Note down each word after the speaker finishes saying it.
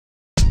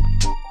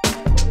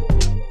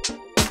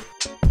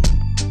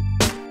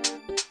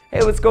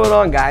Hey, what's going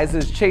on, guys?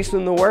 It's Chase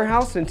from the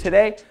warehouse, and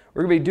today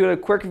we're going to be doing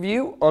a quick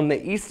review on the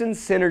Easton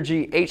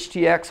Synergy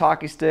HTX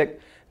hockey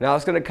stick. Now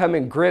it's going to come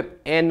in grip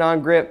and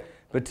non-grip,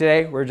 but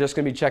today we're just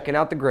going to be checking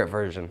out the grip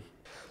version.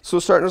 So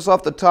starting us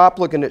off the top,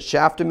 looking at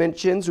shaft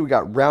dimensions, we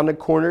got rounded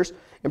corners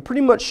and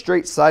pretty much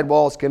straight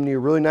sidewalls, giving you a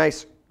really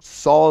nice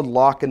solid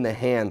lock in the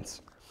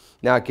hands.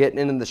 Now getting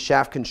into the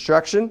shaft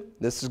construction,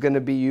 this is going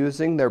to be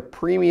using their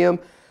premium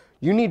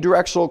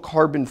unidirectional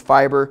carbon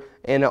fiber,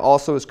 and it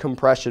also is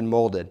compression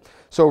molded.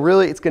 So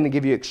really it's going to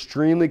give you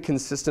extremely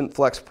consistent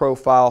flex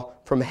profile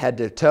from head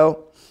to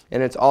toe,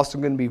 and it's also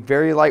going to be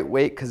very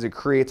lightweight because it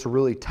creates a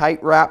really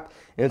tight wrap,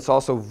 and it's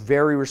also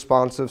very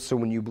responsive, so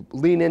when you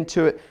lean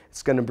into it,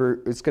 it's going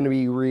to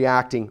be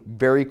reacting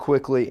very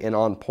quickly and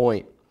on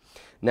point.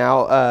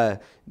 Now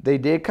they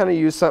did kind of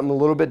use something a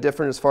little bit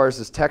different as far as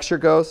this texture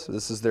goes.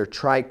 This is their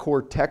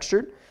tri-core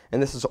textured,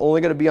 and this is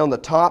only going to be on the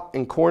top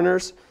and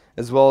corners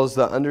as well as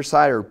the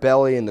underside or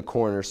belly in the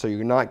corner, so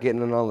you're not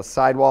getting it on the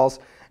sidewalls.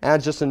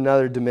 Adds just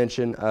another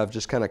dimension of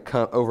just kind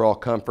of overall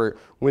comfort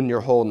when you're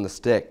holding the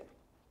stick.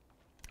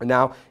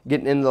 Now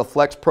getting into the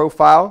flex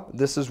profile,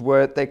 this is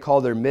what they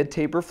call their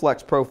mid-taper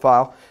flex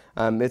profile.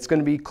 It's going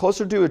to be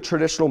closer to a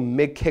traditional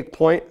mid-kick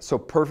point, so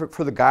perfect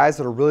for the guys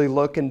that are really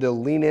looking to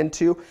lean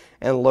into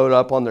and load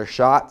up on their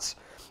shots.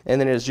 And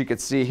then as you can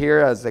see here,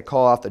 as they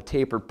call out the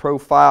tapered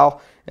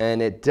profile,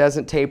 and it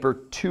doesn't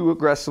taper too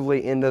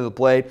aggressively into the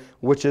blade,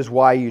 which is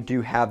why you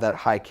do have that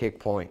high kick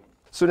point.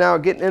 So now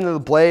getting into the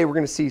blade, we're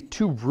going to see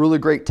two really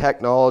great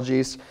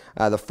technologies.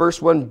 The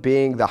first one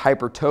being the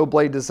HyperToe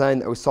Blade design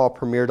that we saw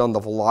premiered on the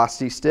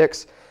Velocity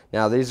sticks.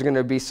 Now these are going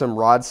to be some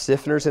rod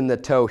stiffeners in the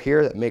toe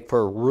here that make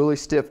for a really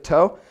stiff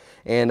toe.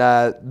 And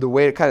the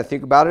way to kind of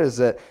think about it is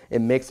that it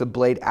makes the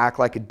blade act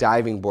like a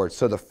diving board.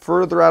 So the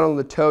further out on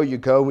the toe you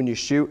go when you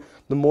shoot,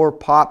 the more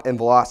pop and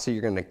velocity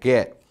you're going to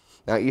get.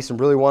 Now Easton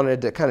really wanted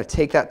to kind of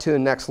take that to the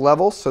next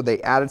level, so they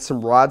added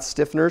some rod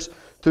stiffeners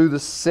through the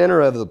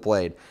center of the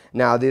blade.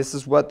 Now this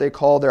is what they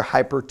call their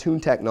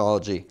HyperTune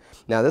Technology.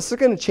 Now this is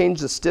going to change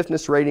the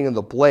stiffness rating of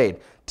the blade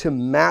to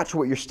match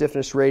what your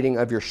stiffness rating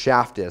of your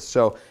shaft is.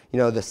 So, you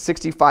know, the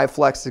 65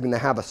 flex is going to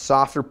have a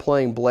softer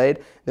playing blade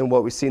than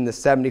what we see in the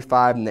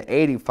 75 and the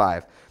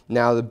 85.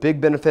 Now the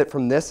big benefit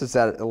from this is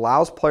that it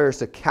allows players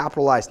to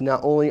capitalize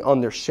not only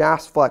on their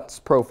shaft flex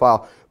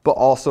profile, but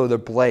also their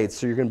blades.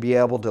 So you're going to be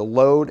able to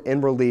load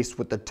and release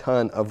with a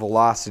ton of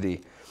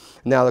velocity.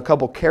 Now the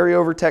couple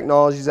carryover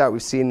technologies that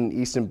we've seen in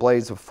Easton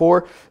blades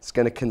before, it's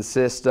going to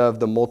consist of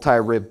the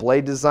multi-rib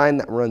blade design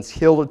that runs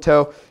heel to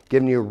toe,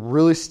 giving you a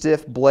really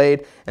stiff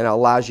blade, and it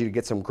allows you to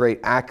get some great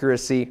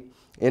accuracy.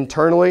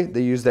 Internally,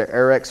 they use their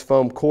AirX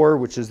foam core,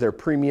 which is their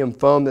premium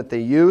foam that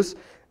they use.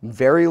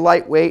 Very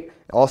lightweight,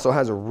 also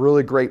has a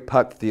really great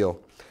puck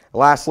feel.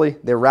 Lastly,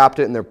 they wrapped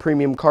it in their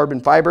premium carbon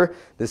fiber.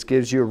 This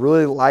gives you a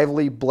really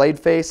lively blade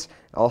face.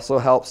 It also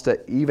helps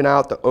to even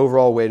out the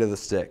overall weight of the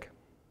stick.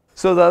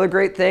 So the other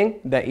great thing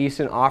that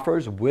Easton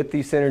offers with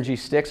these Synergy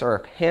sticks are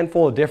a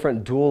handful of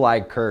different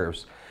dual-eye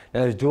curves.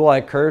 Now those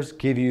dual-eye curves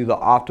give you the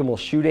optimal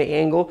shooting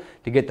angle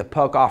to get the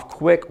puck off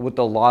quick with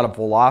a lot of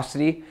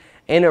velocity,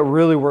 and it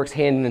really works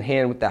hand in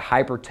hand with the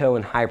HyperToe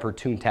and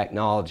HyperTune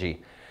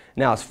technology.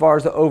 Now as far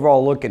as the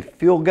overall look and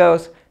feel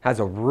goes, has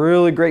a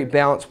really great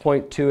balance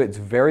point to it. It's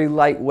very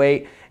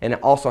lightweight, and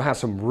it also has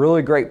some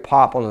really great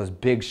pop on those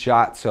big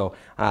shots. So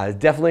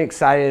definitely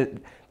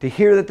excited to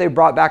hear that they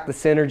brought back the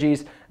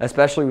Synergies,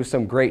 especially with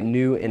some great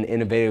new and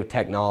innovative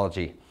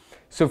technology.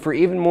 So for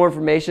even more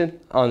information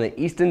on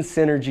the Easton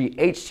Synergy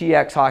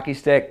HTX hockey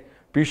stick,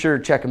 be sure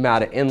to check them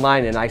out at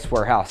inline and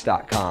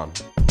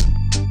icewarehouse.com.